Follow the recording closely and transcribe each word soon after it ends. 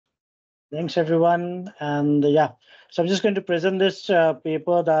Thanks, everyone. And yeah, so I'm just going to present this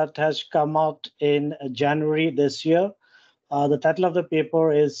paper that has come out in January this year. The title of the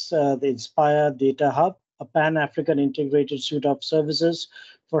paper is The Inspire Data Hub, a pan-African integrated suite of services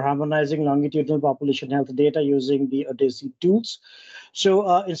for harmonizing longitudinal population health data using the OHDSI tools.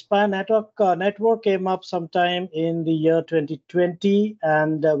 So Inspire Network came up sometime in the year 2020,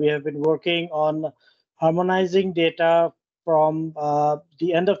 and we have been working on harmonizing data from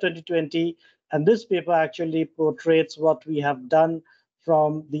the end of 2020. And this paper actually portrays what we have done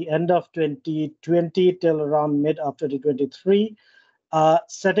from the end of 2020 till around mid of 2023,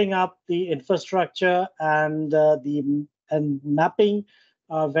 setting up the infrastructure and mapping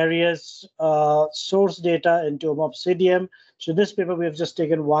various source data into Obsidian. So this paper, we have just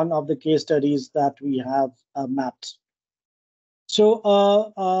taken one of the case studies that we have mapped. So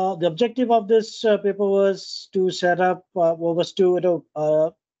the objective of this paper was to set up, was to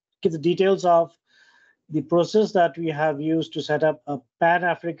give the details of the process that we have used to set up a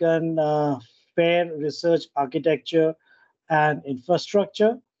Pan-African fair research architecture and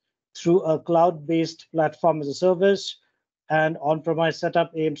infrastructure through a cloud-based platform as a service. And on-premise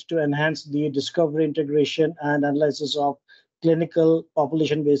setup aims to enhance the discovery, integration, and analysis of clinical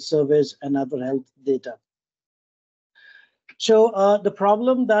population-based surveys and other health data. So the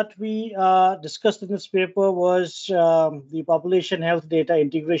problem that we discussed in this paper was the population health data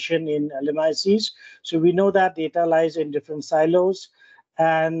integration in LMICs. So we know that data lies in different silos,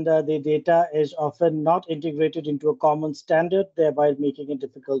 and the data is often not integrated into a common standard, thereby making it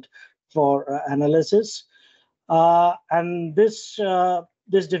difficult for analysis. And this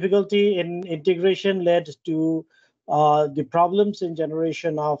difficulty in integration led to the problems in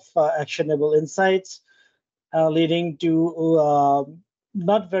generation of actionable insights, leading to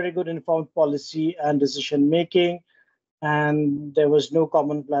not very good informed policy and decision making. And there was no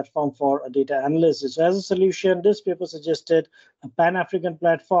common platform for data analysis. So as a solution, this paper suggested a Pan-African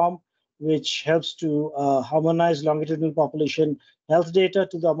platform which helps to harmonize longitudinal population health data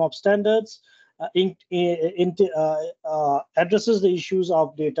to the MOP standards, addresses the issues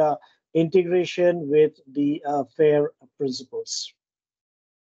of data integration with the FAIR principles.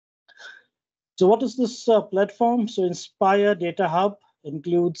 So what is this platform? So Inspire Data Hub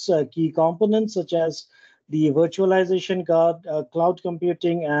includes key components such as the virtualization card, cloud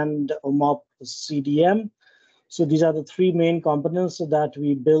computing, and OMOP CDM. So these are the three main components that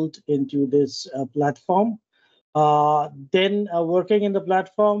we built into this platform. Then working in the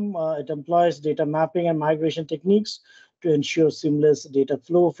platform, it employs data mapping and migration techniques to ensure seamless data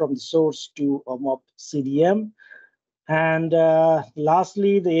flow from the source to OMOP CDM. And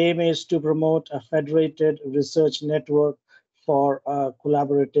lastly, the aim is to promote a federated research network for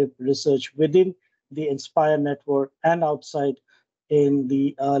collaborative research within the Inspire network and outside in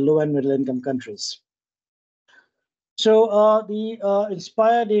the low and middle income countries. So the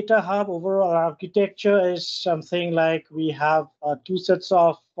Inspire Data Hub overall architecture is something like we have two sets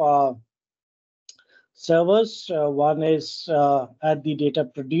of servers. One is at the data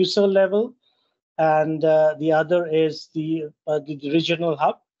producer level, and the other is the regional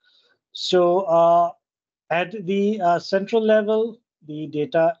hub. So at the central level, the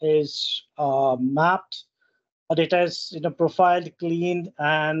data is mapped. Data is profiled, cleaned,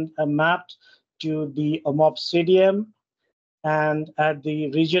 and mapped to the OMOP CDM. And at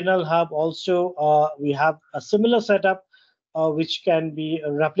the regional hub also, we have a similar setup which can be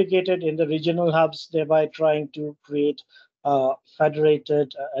replicated in the regional hubs, thereby trying to create a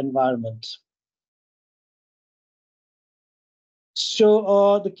federated environment.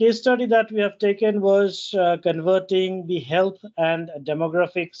 So the case study that we have taken was converting the health and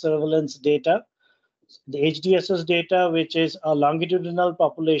demographic surveillance data, the HDSS data, which is a longitudinal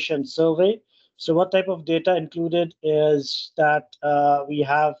population survey. So what type of data included is that we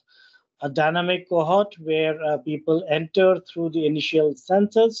have a dynamic cohort where people enter through the initial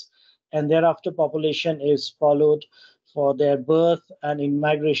census, and thereafter population is followed for their birth and in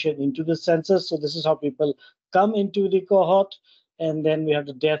migration into the census. So this is how people come into the cohort. And then we have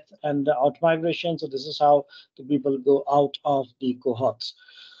the death and the out migration. So this is how the people go out of the cohorts.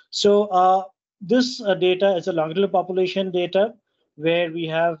 So this data is a longitudinal population data where we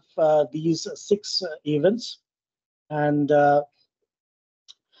have these 6 events. And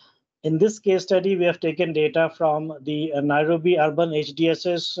in this case study, we have taken data from the Nairobi Urban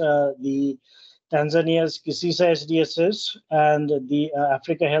HDSS, the Tanzania's Kisisa HDSS, and the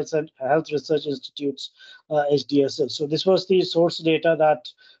Africa Health Research Institute's HDSS. So this was the source data that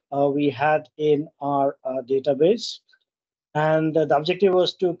we had in our database. And the objective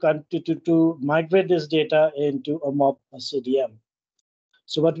was to migrate this data into a MOP CDM.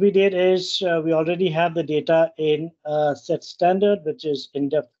 So what we did is we already have the data in set standard, which is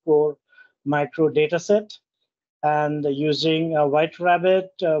in-depth core micro data set. And using White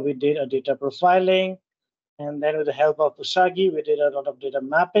Rabbit, we did a data profiling. And then with the help of Usagi, we did a lot of data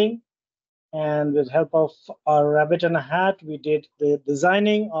mapping. And with help of our rabbit and a hat, we did the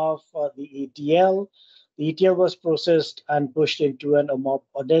designing of the ETL. The ETL was processed and pushed into an OMOP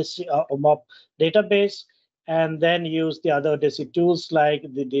database, and then used the other OHDSI tools like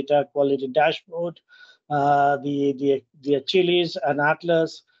the data quality dashboard, the Achilles and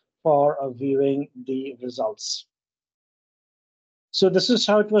Atlas for viewing the results. So this is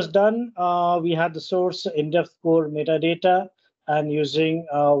how it was done. We had the source in-depth core metadata, and using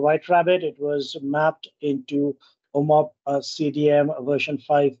White Rabbit, it was mapped into OMOP CDM version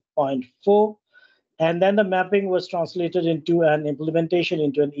 5.4. And then the mapping was translated into an implementation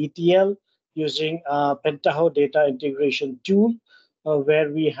into an ETL using Pentaho data integration tool, where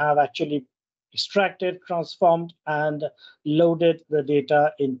we have actually extracted, transformed, and loaded the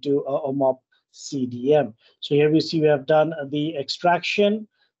data into OMOP CDM. So here we see we have done the extraction.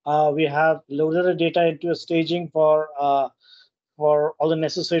 We have loaded the data into a staging for all the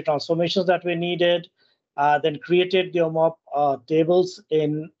necessary transformations that we needed, then created the OMOP tables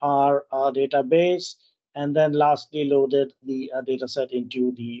in our database, and then lastly loaded the data set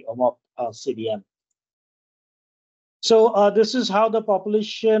into the OMOP CDM. So this is how the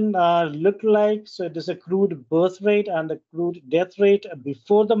population looked like. So it is a crude birth rate and the crude death rate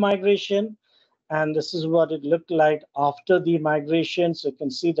before the migration. And this is what it looked like after the migration. So you can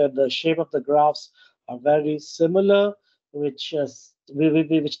see that the shape of the graphs are very similar, which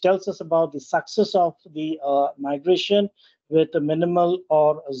tells us about the success of the migration with a minimal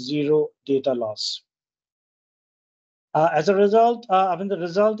or zero data loss. As a result, the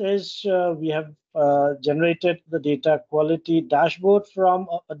result is we have generated the data quality dashboard from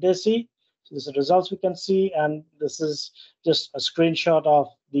OHDSI. So this is the results we can see, and this is just a screenshot of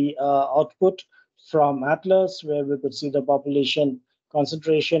the output from Atlas, where we could see the population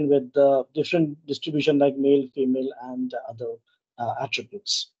concentration with the different distribution like male, female, and other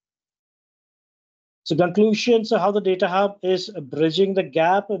attributes. So conclusion, so how the data hub is bridging the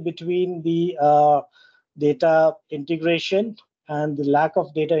gap between the data integration and the lack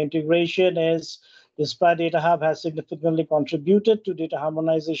of data integration is the Inspire Data Hub has significantly contributed to data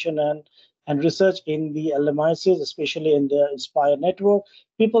harmonization and research in the LMICs, especially in the Inspire network.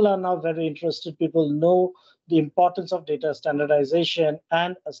 People are now very interested. People know the importance of data standardization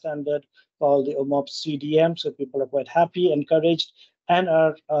and a standard called the OMOP CDM. So people are quite happy, encouraged, and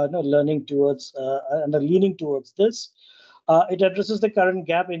are learning towards and are leaning towards this. It addresses the current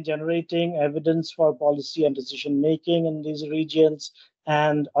gap in generating evidence for policy and decision making in these regions,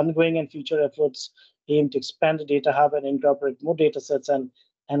 and ongoing and future efforts aim to expand the data hub and incorporate more data sets and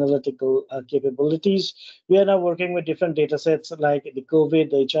analytical capabilities. We are now working with different data sets like the COVID,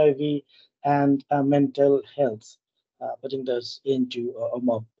 the HIV, and mental health, putting this into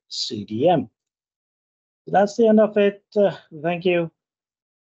OMOP CDM. That's the end of it. Thank you.